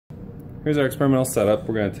here's our experimental setup.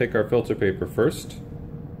 We're going to take our filter paper first.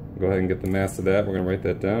 Go ahead and get the mass of that. We're going to write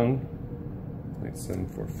that down.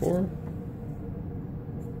 0.744.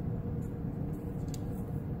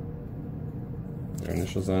 Our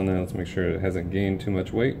initials on that. Let's make sure it hasn't gained too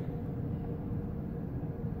much weight.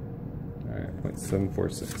 Alright,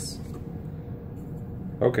 0.746.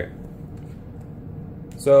 Okay.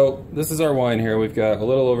 So this is our wine here. We've got a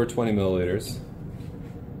little over 20 milliliters.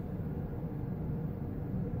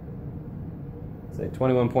 Say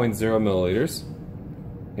 21.0 milliliters.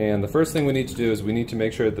 And the first thing we need to do is we need to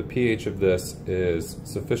make sure that the pH of this is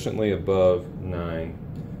sufficiently above 9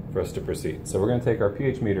 for us to proceed. So we're going to take our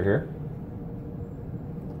pH meter here.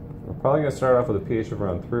 We're probably going to start off with a pH of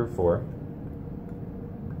around 3 or 4.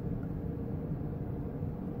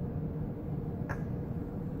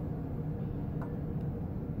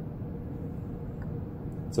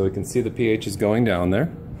 So we can see the pH is going down there.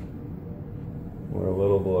 We're a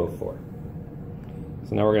little below 4.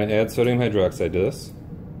 So now we're going to add sodium hydroxide to this.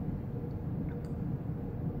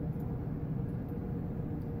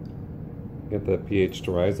 Get that pH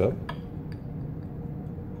to rise up.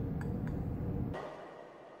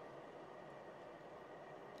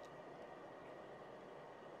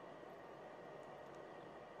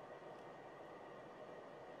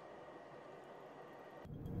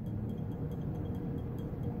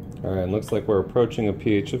 Alright, looks like we're approaching a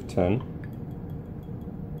pH of 10.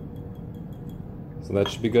 So that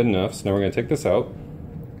should be good enough. So now we're going to take this out.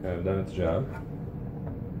 Kind of done its job.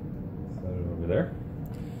 Set it over there.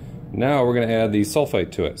 Now we're going to add the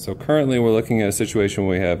sulfite to it. So currently we're looking at a situation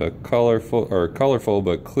where we have a colorful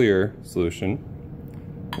but clear solution.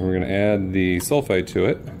 And we're going to add the sulfite to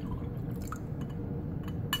it.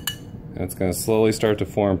 And it's going to slowly start to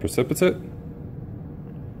form precipitate.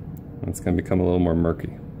 And it's going to become a little more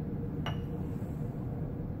murky.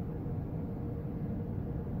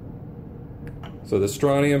 So the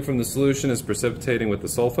strontium from the solution is precipitating with the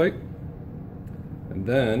sulfite. And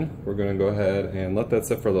then we're going to go ahead and let that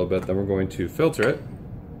sit for a little bit. Then we're going to filter it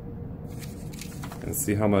and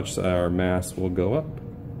see how much our mass will go up.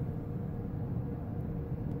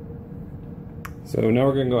 So now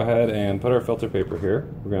we're going to go ahead and put our filter paper here.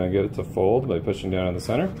 We're going to get it to fold by pushing down on the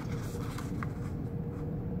center.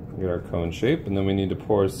 Get our cone shape, and then we need to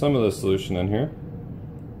pour some of the solution in here.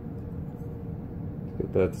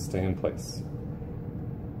 Get that to stay in place.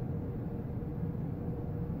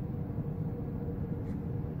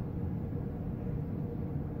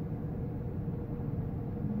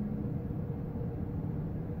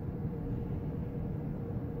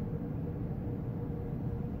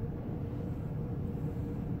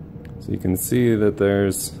 So you can see that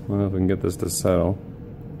there's, I don't know if we can get this to settle.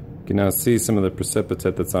 You can now see some of the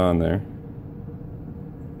precipitate that's on there.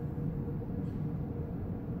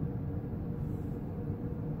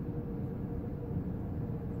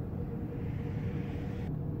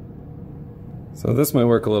 So this might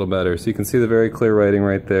work a little better. So you can see the very clear writing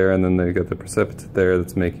right there, and then they got the precipitate there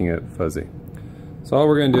that's making it fuzzy. So all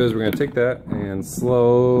we're going to do is we're going to take that and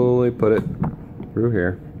slowly put it through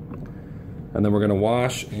here. And then we're going to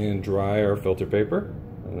wash and dry our filter paper,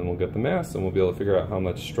 and then we'll get the mass, and we'll be able to figure out how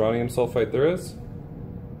much strontium sulfite there is,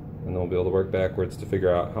 and then we'll be able to work backwards to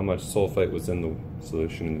figure out how much sulfite was in the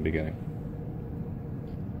solution in the beginning.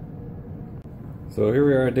 So here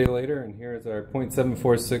we are a day later, and here's our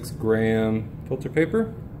 0.746 gram filter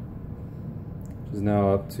paper, which is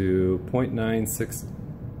now up to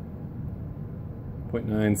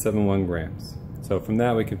 0.971 grams. So from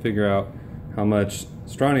that we can figure out how much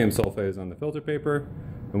strontium sulfate is on the filter paper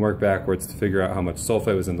and work backwards to figure out how much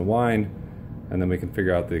sulfate was in the wine, and then we can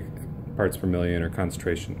figure out the parts per million or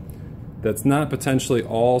concentration. That's not potentially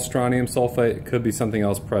all strontium sulfate, it could be something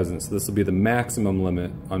else present, so this will be the maximum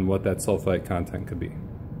limit on what that sulfite content could be.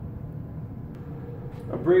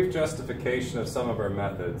 A brief justification of some of our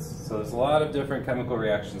methods. So there's a lot of different chemical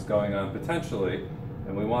reactions going on potentially,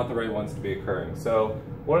 and we want the right ones to be occurring. So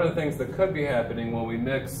one of the things that could be happening when we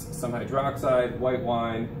mix some hydroxide, white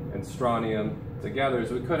wine, and strontium together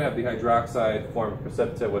is we could have the hydroxide form a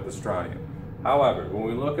precipitate with the strontium. However, when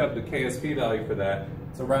we look up the Ksp value for that,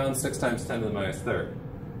 it's around 6 times 10 to the minus third.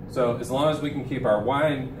 So as long as we can keep our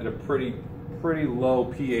wine at a pretty low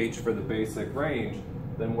pH for the basic range,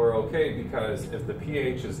 then we're okay, because if the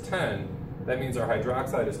pH is 10, that means our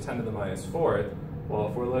hydroxide is 10 to the minus fourth. Well,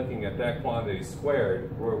 if we're looking at that quantity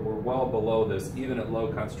squared, we're well below this, even at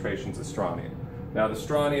low concentrations of strontium. Now the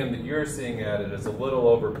strontium that you're seeing added is a little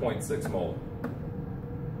over 0.6 molar.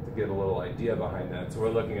 To get a little idea behind that. So we're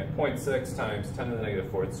looking at 0.6 times 10 to the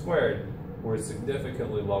negative fourth squared. We're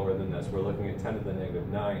significantly lower than this. We're looking at 10 to the negative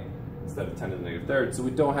 9 instead of 10 to the negative third. So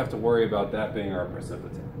we don't have to worry about that being our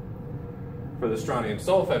precipitate. For the strontium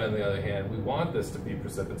sulfite, on the other hand, we want this to be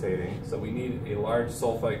precipitating, so we need a large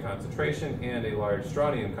sulfite concentration and a large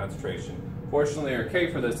strontium concentration. Fortunately, our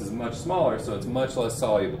K for this is much smaller, so it's much less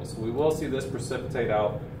soluble. So we will see this precipitate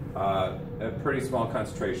out at pretty small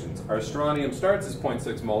concentrations. Our strontium starts as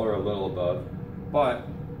 0.6 molar, a little above, but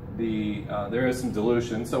there is some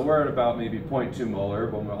dilution, so we're at about maybe 0.2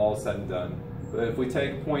 molar when we're all said and done. But if we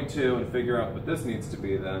take 0.2 and figure out what this needs to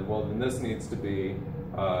be then, well then this needs to be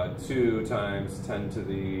 2 times 10 to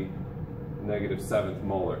the -7th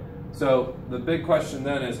molar. So the big question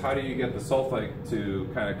then is, how do you get the sulfite to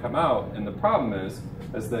kind of come out? And the problem is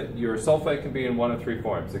that your sulfite can be in one of three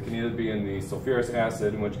forms. It can either be in the sulfurous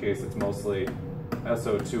acid, in which case it's mostly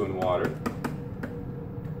SO2 and water.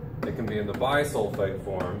 It can be in the bisulfite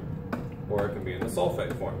form, or it can be in the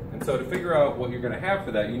sulfate form. And so to figure out what you're going to have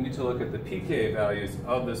for that, you need to look at the Pka values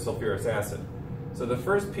of the sulfurous acid. So the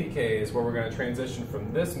first Pk is where we're going to transition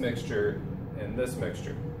from this mixture and this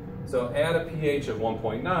mixture. So at a pH of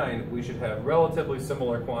 1.9, we should have relatively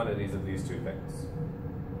similar quantities of these two things.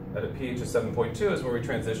 At a pH of 7.2 is where we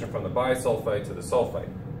transition from the bisulfite to the sulfite.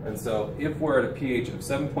 And so if we're at a pH of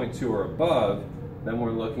 7.2 or above, then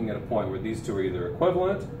we're looking at a point where these two are either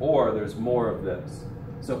equivalent or there's more of this.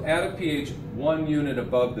 So at a pH 1 unit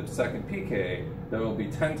above the second Pka, there will be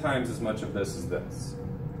 10 times as much of this as this.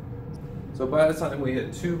 So by the time we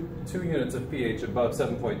hit 2 units of pH above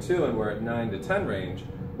 7.2 and we're at 9 to 10 range,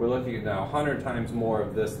 we're looking at now 100 times more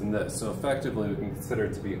of this than this. So effectively we can consider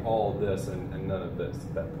it to be all of this and none of this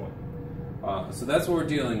at that point. So that's what we're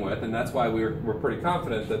dealing with, and that's why we're pretty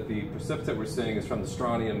confident that the precipitate we're seeing is from the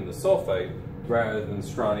strontium and the sulfite rather than the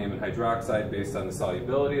strontium and hydroxide, based on the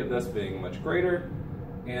solubility of this being much greater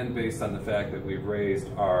and based on the fact that we've raised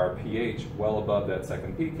our pH well above that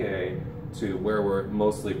second Pka to where we're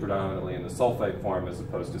mostly predominantly in the sulfite form as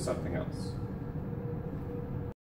opposed to something else.